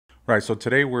Right, so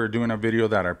today we're doing a video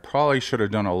that I probably should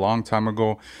have done a long time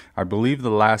ago. I believe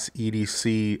the last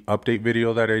EDC update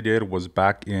video that I did was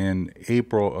back in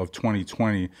April of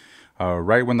 2020,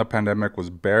 right when the pandemic was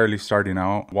barely starting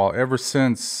out. While ever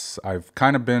since, I've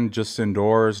kind of been just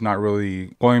indoors, not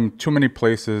really going too many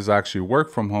places. I actually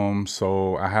work from home,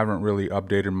 so I haven't really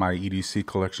updated my EDC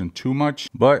collection too much.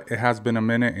 But it has been a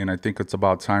minute, and I think it's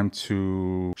about time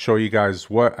to show you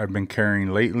guys what I've been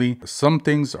carrying lately. Some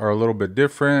things are a little bit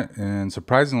different, and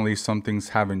surprisingly, some things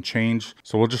haven't changed.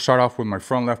 So we'll just start off with my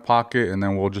front left pocket, and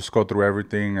then we'll just go through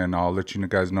everything, and I'll let you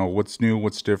guys know what's new,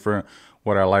 what's different,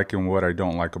 what I like and what I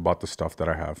don't like about the stuff that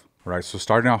I have. Right, so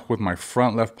starting off with my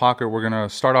front left pocket, we're gonna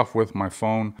start off with my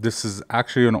phone. This is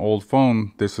actually an old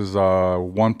phone. This is a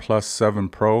Oneplus 7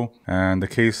 Pro, and the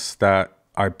case that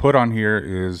I put on here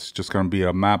is just gonna be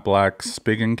a matte black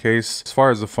Spigen case. As far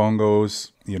as the phone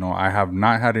goes, you know, I have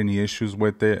not had any issues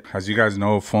with it. As you guys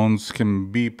know, phones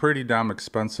can be pretty damn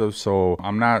expensive, so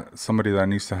I'm not somebody that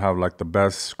needs to have like the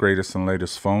best, greatest, and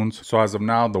latest phones. So as of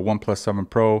now, the Oneplus 7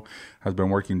 Pro has been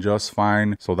working just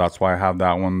fine, so that's why I have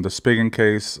that one. The Spigen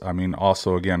case, I mean,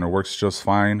 also again, it works just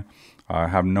fine. I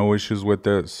have no issues with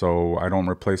it, so I don't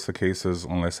replace the cases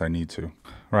unless I need to.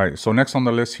 Right, so next on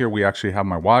the list here, we actually have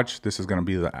my watch. This is gonna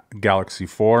be the Galaxy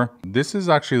 4. This is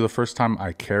actually the first time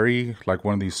I carry like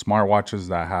one of these smartwatches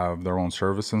that have their own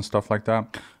service and stuff like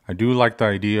that. I do like the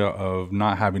idea of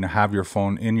not having to have your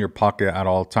phone in your pocket at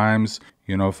all times.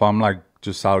 You know, if I'm like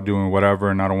just out doing whatever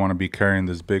and I don't wanna be carrying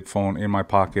this big phone in my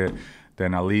pocket,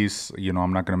 then at least, you know,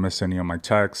 I'm not gonna miss any of my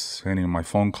texts, any of my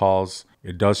phone calls.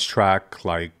 It does track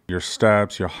like your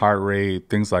steps, your heart rate,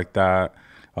 things like that.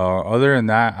 Other than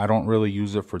that, I don't really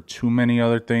use it for too many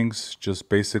other things, just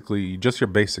basically just your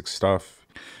basic stuff.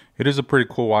 It is a pretty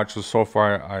cool watch, so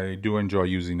far I do enjoy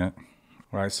using it.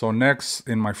 All right, so next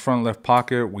in my front left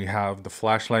pocket, we have the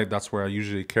flashlight. That's where I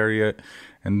usually carry it.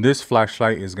 And this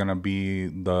flashlight is gonna be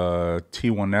the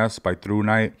T1S by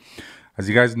ThruNite. As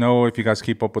you guys know, if you guys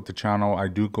keep up with the channel, I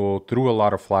do go through a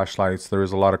lot of flashlights. There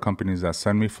is a lot of companies that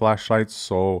send me flashlights,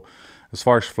 so as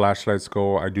far as flashlights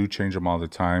go, I do change them all the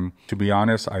time. To be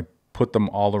honest, I put them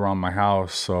all around my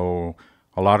house, so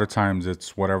a lot of times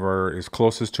it's whatever is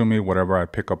closest to me, whatever I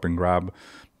pick up and grab.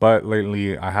 But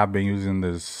lately, I have been using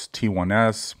this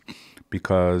T1S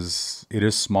because it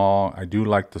is small. I do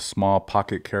like the small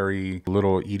pocket carry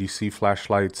little EDC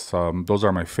flashlights. Those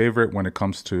are my favorite when it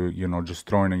comes to, you know, just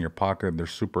throwing in your pocket. They're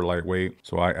super lightweight,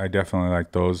 so I definitely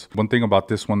like those. One thing about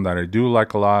this one that I do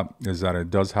like a lot is that it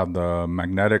does have the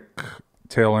magnetic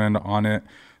tail end on it,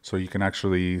 so you can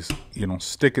actually, you know,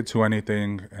 stick it to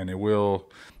anything and it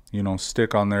will, you know,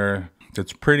 stick on there.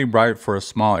 It's pretty bright for a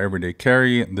small everyday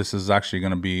carry. This is actually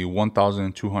going to be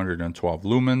 1212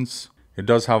 lumens. It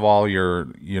does have all your,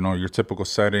 you know, your typical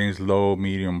settings, low,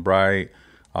 medium, bright.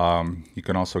 You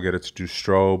can also get it to do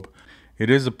strobe. It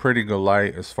is a pretty good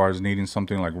light as far as needing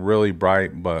something like really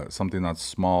bright, but something that's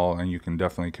small and you can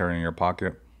definitely carry in your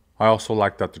pocket. I also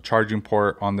like that the charging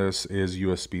port on this is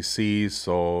USB-C,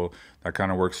 so that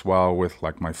kind of works well with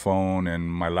like my phone and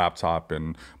my laptop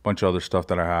and a bunch of other stuff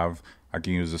that I have. I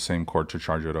can use the same cord to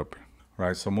charge it up.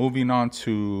 Right, so moving on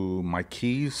to my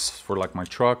keys for like my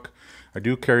truck. I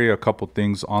do carry a couple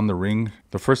things on the ring.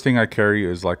 The first thing I carry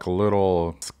is like a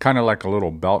little, it's kind of like a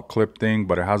little belt clip thing,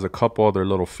 but it has a couple other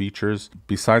little features.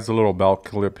 Besides the little belt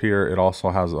clip here, it also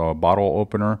has a bottle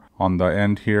opener on the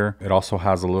end here. It also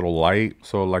has a little light.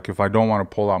 So like if I don't want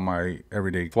to pull out my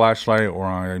everyday flashlight, or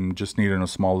I'm just needing a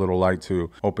small little light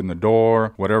to open the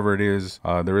door, whatever it is,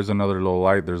 there is another little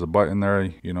light. There's a button there.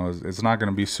 You know, it's not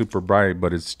going to be super bright,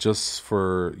 but it's just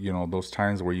for, you know, those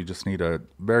times where you just need a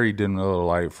very dim little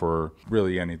light for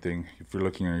really anything. If you're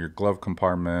looking at your glove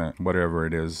compartment, whatever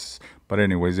it is. But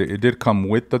anyways, it did come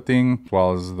with the thing, as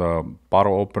well as the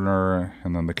bottle opener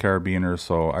and then the carabiner.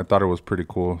 So I thought it was pretty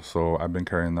cool. So I've been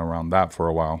carrying around that for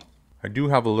a while. I do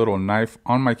have a little knife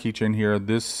on my keychain here.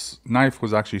 This knife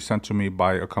was actually sent to me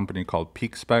by a company called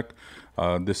Peak Spec.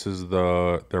 This is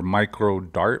their micro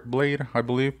dart blade, I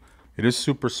believe. It is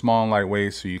super small and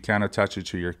lightweight, so you can attach it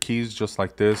to your keys just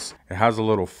like this. It has a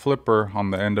little flipper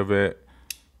on the end of it.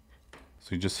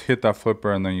 So you just hit that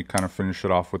flipper and then you kind of finish it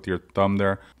off with your thumb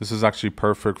there. This is actually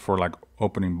perfect for like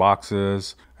opening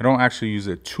boxes. I don't actually use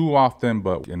it too often,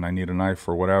 but when I need a knife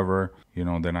or whatever, you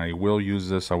know, then I will use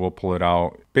this. I will pull it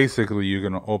out. Basically, you're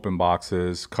gonna open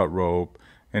boxes, cut rope,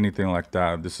 anything like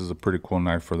that. This is a pretty cool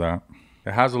knife for that.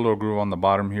 It has a little groove on the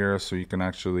bottom here, so you can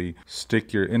actually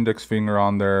stick your index finger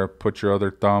on there, put your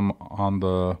other thumb on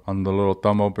the little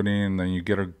thumb opening, and then you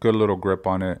get a good little grip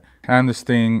on it. And this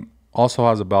thing Also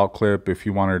has a belt clip if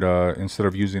you wanted to, instead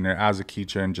of using it as a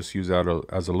keychain, just use that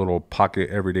as a little pocket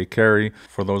everyday carry.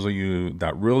 For those of you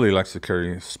that really likes to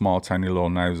carry small, tiny little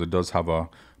knives, it does have a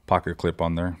pocket clip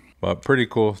on there. But pretty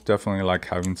cool. Definitely like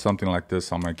having something like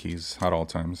this on my keys at all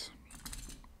times.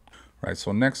 Right,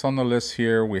 so next on the list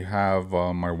here, we have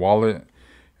my wallet.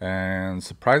 And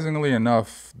surprisingly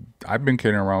enough, I've been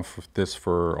carrying around this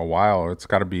for a while. It's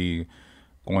got to be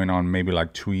going on maybe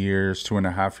like 2 years,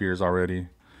 2.5 years already.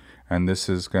 And this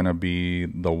is going to be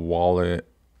the wallet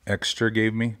Ekster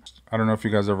gave me. I don't know if you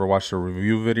guys ever watched a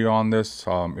review video on this.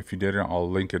 If you didn't, I'll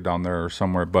link it down there or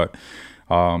somewhere. But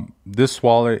this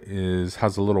wallet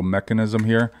has a little mechanism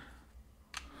here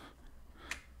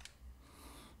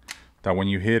that when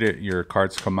you hit it, your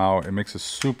cards come out. It makes it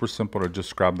super simple to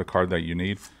just grab the card that you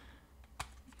need.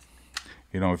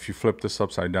 You know, if you flip this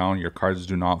upside down, your cards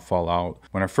do not fall out.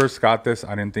 When I first got this,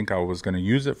 I didn't think I was going to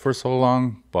use it for so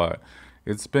long, but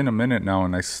it's been a minute now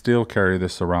and I still carry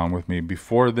this around with me.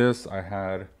 Before this, I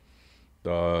had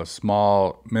the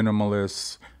small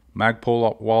minimalist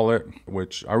Magpul wallet,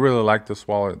 which I really like this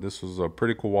wallet. This was a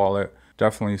pretty cool wallet.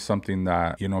 Definitely something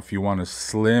that, you know, if you want a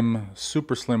slim,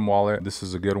 super slim wallet, this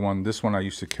is a good one. This one I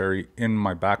used to carry in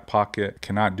my back pocket.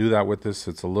 Cannot do that with this.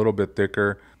 It's a little bit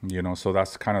thicker, you know, so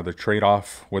that's kind of the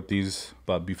trade-off with these.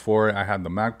 But before I had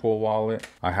the Magpul wallet,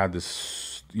 I had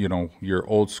this, you know, your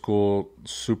old school,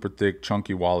 super thick,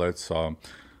 chunky wallets. Of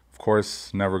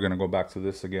course, never gonna go back to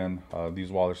this again. These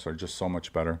wallets are just so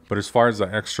much better. But as far as the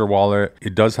Ekster wallet,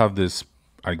 it does have this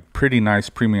pretty nice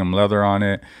premium leather on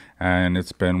it, and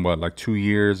it's been what, like 2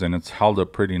 years, and it's held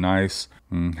up pretty nice.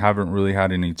 Haven't really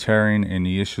had any tearing,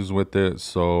 any issues with it,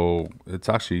 so it's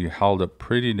actually held up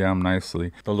pretty damn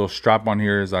nicely. The little strap on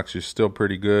here is actually still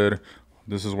pretty good.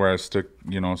 This is where I stick,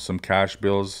 you know, some cash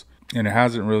bills, and it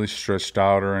hasn't really stretched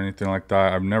out or anything like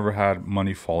that. I've never had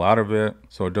money fall out of it,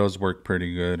 so it does work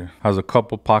pretty good. Has a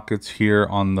couple pockets here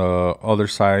on the other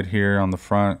side here on the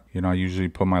front. You know, I usually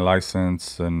put my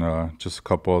license and just a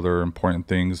couple other important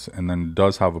things, and then it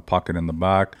does have a pocket in the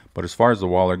back. But as far as the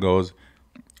wallet goes,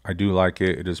 I do like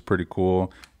it. It is pretty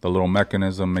cool. The little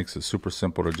mechanism makes it super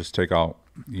simple to just take out,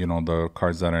 you know, the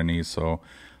cards that I need. So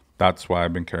that's why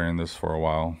I've been carrying this for a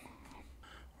while.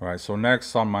 All right, so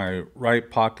next on my right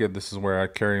pocket, this is where I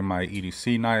carry my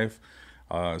EDC knife.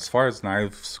 As far as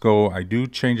knives go, I do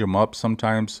change them up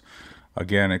sometimes.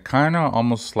 Again, it kind of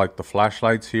almost like the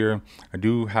flashlights here. I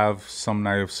do have some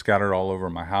knives scattered all over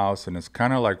my house, and it's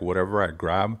kind of like whatever I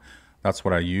grab, that's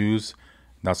what I use.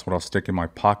 That's what I'll stick in my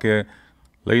pocket.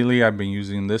 Lately, I've been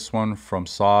using this one from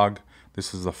SOG.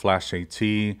 This is the Flash AT.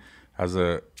 Has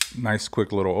a nice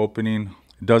quick little opening.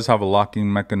 It does have a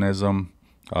locking mechanism.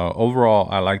 Overall,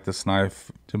 I like this knife.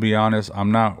 To be honest,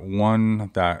 I'm not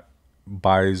one that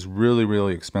buys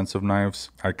really expensive knives.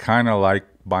 I kind of like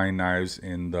buying knives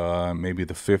in the maybe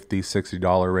the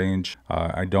 $50-$60 range.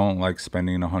 I don't like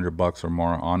spending $100 or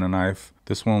more on a knife.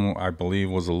 This one, I believe,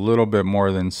 was a little bit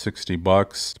more than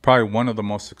 $60. It's probably one of the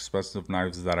most expensive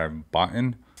knives that I've bought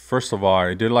in. First of all,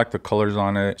 I did like the colors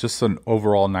on it. Just an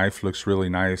overall knife looks really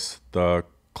nice. The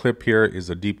clip here is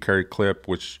a deep carry clip,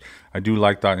 which I do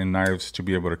like that in knives, to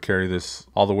be able to carry this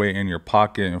all the way in your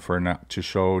pocket and for not to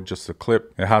show just a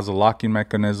clip. It has a locking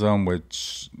mechanism,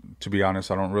 which, to be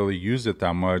honest, I don't really use it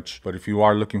that much, but if you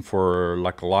are looking for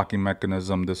like a locking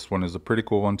mechanism, this one is a pretty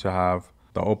cool one to have.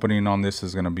 The opening on this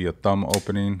is going to be a thumb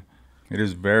opening. It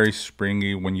is very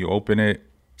springy. When you open it,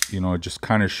 you know, it just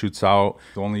kind of shoots out.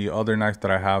 The only other knife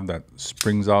that I have that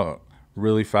springs out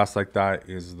really fast like that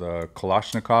is the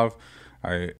Kalashnikov.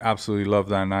 I absolutely love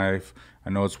that knife. I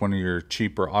know it's one of your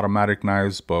cheaper automatic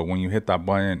knives, but when you hit that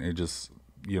button, it just,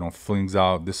 you know, flings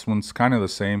out. This one's kind of the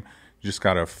same. You just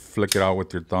gotta flick it out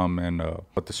with your thumb, and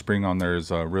but the spring on there is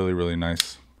really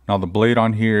nice. Now the blade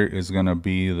on here is gonna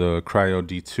be the Cryo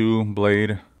D2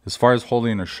 blade. As far as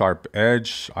holding a sharp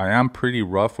edge, I am pretty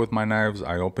rough with my knives.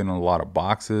 I open a lot of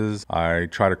boxes. I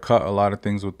try to cut a lot of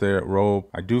things with the rope.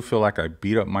 I do feel like I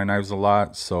beat up my knives a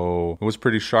lot, so it was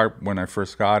pretty sharp when I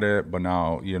first got it, but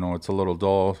now, you know, it's a little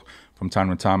dull. From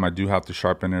time to time, I do have to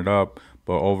sharpen it up,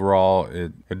 but overall,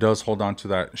 it does hold on to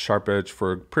that sharp edge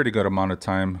for a pretty good amount of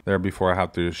time there before I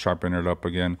have to sharpen it up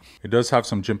again. It does have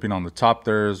some jimping on the top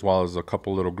there, as well as a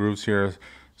couple little grooves here.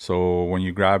 So when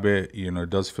you grab it, you know, it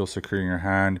does feel secure in your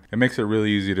hand. It makes it really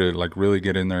easy to like really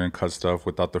get in there and cut stuff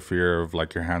without the fear of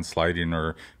like your hand sliding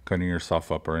or cutting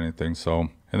yourself up or anything. So,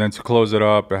 and then to close it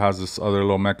up, it has this other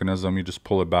little mechanism. You just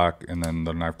pull it back and then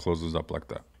the knife closes up like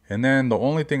that. And then the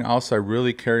only thing else I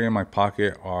really carry in my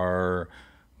pocket are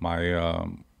my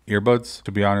earbuds.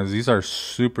 To be honest, these are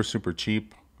super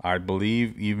cheap. I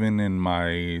believe even in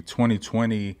my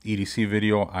 2020 EDC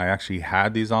video, I actually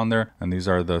had these on there, and these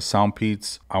are the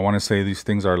Soundpeats. I want to say these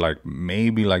things are like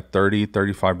maybe like $30,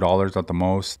 $35 at the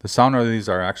most. The sound of these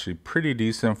are actually pretty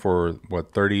decent for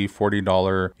what, $30,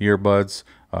 $40 earbuds.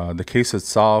 The case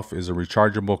itself is a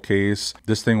rechargeable case.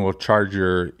 This thing will charge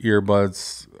your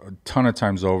earbuds a ton of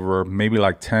times over, maybe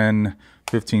like 10,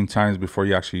 15 times before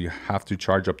you actually have to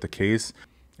charge up the case.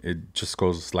 It just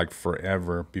goes like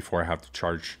forever before I have to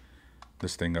charge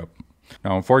this thing up.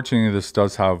 Now, unfortunately, this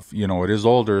does have, it is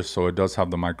older, so it does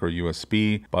have the micro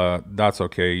USB, but that's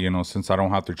okay. Since I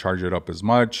don't have to charge it up as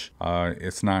much,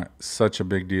 it's not such a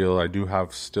big deal. I do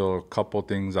have still a couple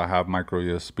things I have micro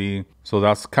USB. So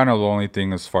that's kind of the only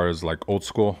thing as far as like old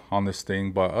school on this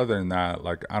thing. But other than that,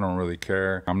 like, I don't really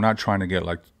care. I'm not trying to get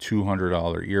like $200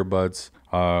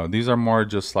 earbuds. These are more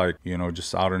just like,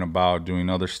 just out and about doing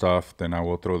other stuff. Then I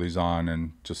will throw these on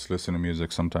and just listen to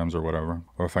music sometimes or whatever.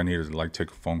 Or if I need to like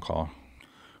take a phone call.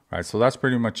 All right, so that's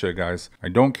pretty much it, guys. I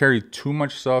don't carry too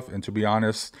much stuff, and to be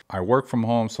honest, I work from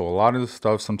home, so a lot of the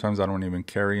stuff sometimes I don't even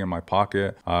carry in my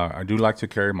pocket. I do like to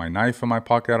carry my knife in my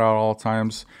pocket at all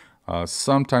times,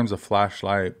 sometimes a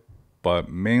flashlight, but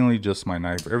mainly just my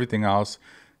knife. Everything else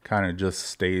kind of just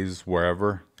stays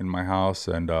wherever in my house,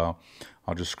 and I'll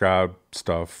just grab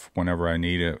stuff whenever I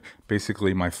need it.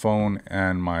 Basically, my phone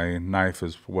and my knife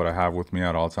is what I have with me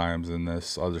at all times, and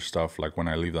this other stuff like when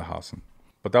I leave the house.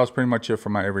 But that was pretty much it for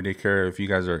my everyday carry. If you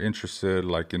guys are interested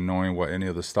like in knowing what any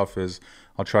of the stuff is,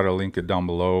 I'll try to link it down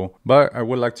below. But I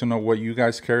would like to know what you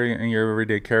guys carry in your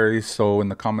everyday carry. So in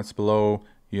the comments below,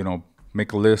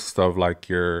 make a list of like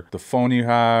the phone you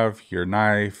have, your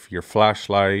knife, your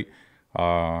flashlight,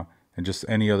 and just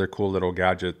any other cool little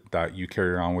gadget that you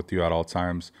carry around with you at all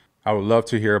times. I would love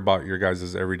to hear about your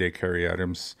guys' everyday carry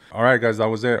items. All right, guys, that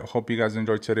was it. Hope you guys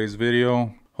enjoyed today's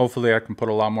video. Hopefully I can put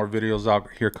a lot more videos out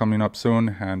here coming up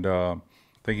soon. And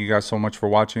thank you guys so much for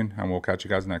watching, and we'll catch you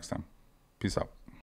guys next time. Peace out.